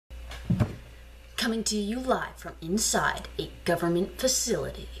coming to you live from inside a government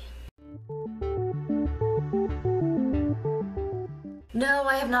facility. No,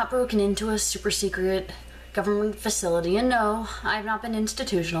 I have not broken into a super secret government facility, and no, I have not been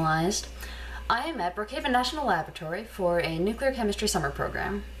institutionalized. I am at Brookhaven National Laboratory for a nuclear chemistry summer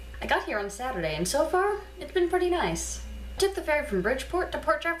program. I got here on Saturday, and so far, it's been pretty nice. I took the ferry from Bridgeport to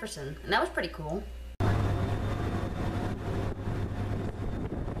Port Jefferson, and that was pretty cool.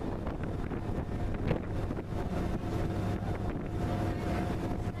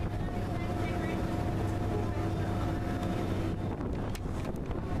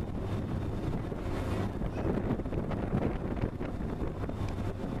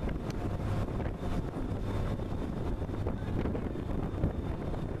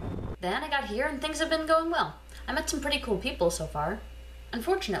 Then I got here and things have been going well. I met some pretty cool people so far.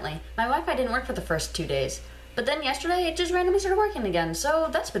 Unfortunately, my Wi-Fi didn't work for the first 2 days, but then yesterday it just randomly started working again, so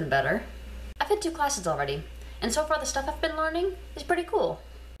that's been better. I've had 2 classes already, and so far the stuff I've been learning is pretty cool.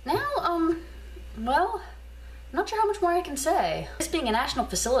 Now, well, I'm not sure how much more I can say. This being a national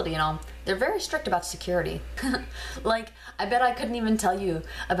facility and all, they're very strict about security. Like, I bet I couldn't even tell you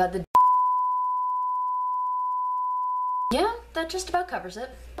about the Yeah, that just about covers it.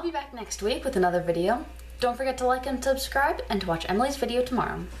 I'll be back next week with another video. Don't forget to like and subscribe, and to watch Emily's video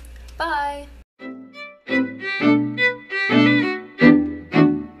tomorrow. Bye!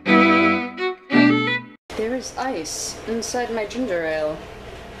 There is ice inside my ginger ale.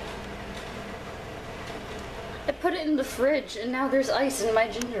 I put it in the fridge, and now there's ice in my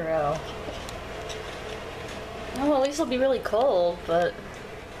ginger ale. Well, at least it'll be really cold, but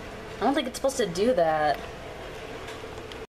I don't think it's supposed to do that.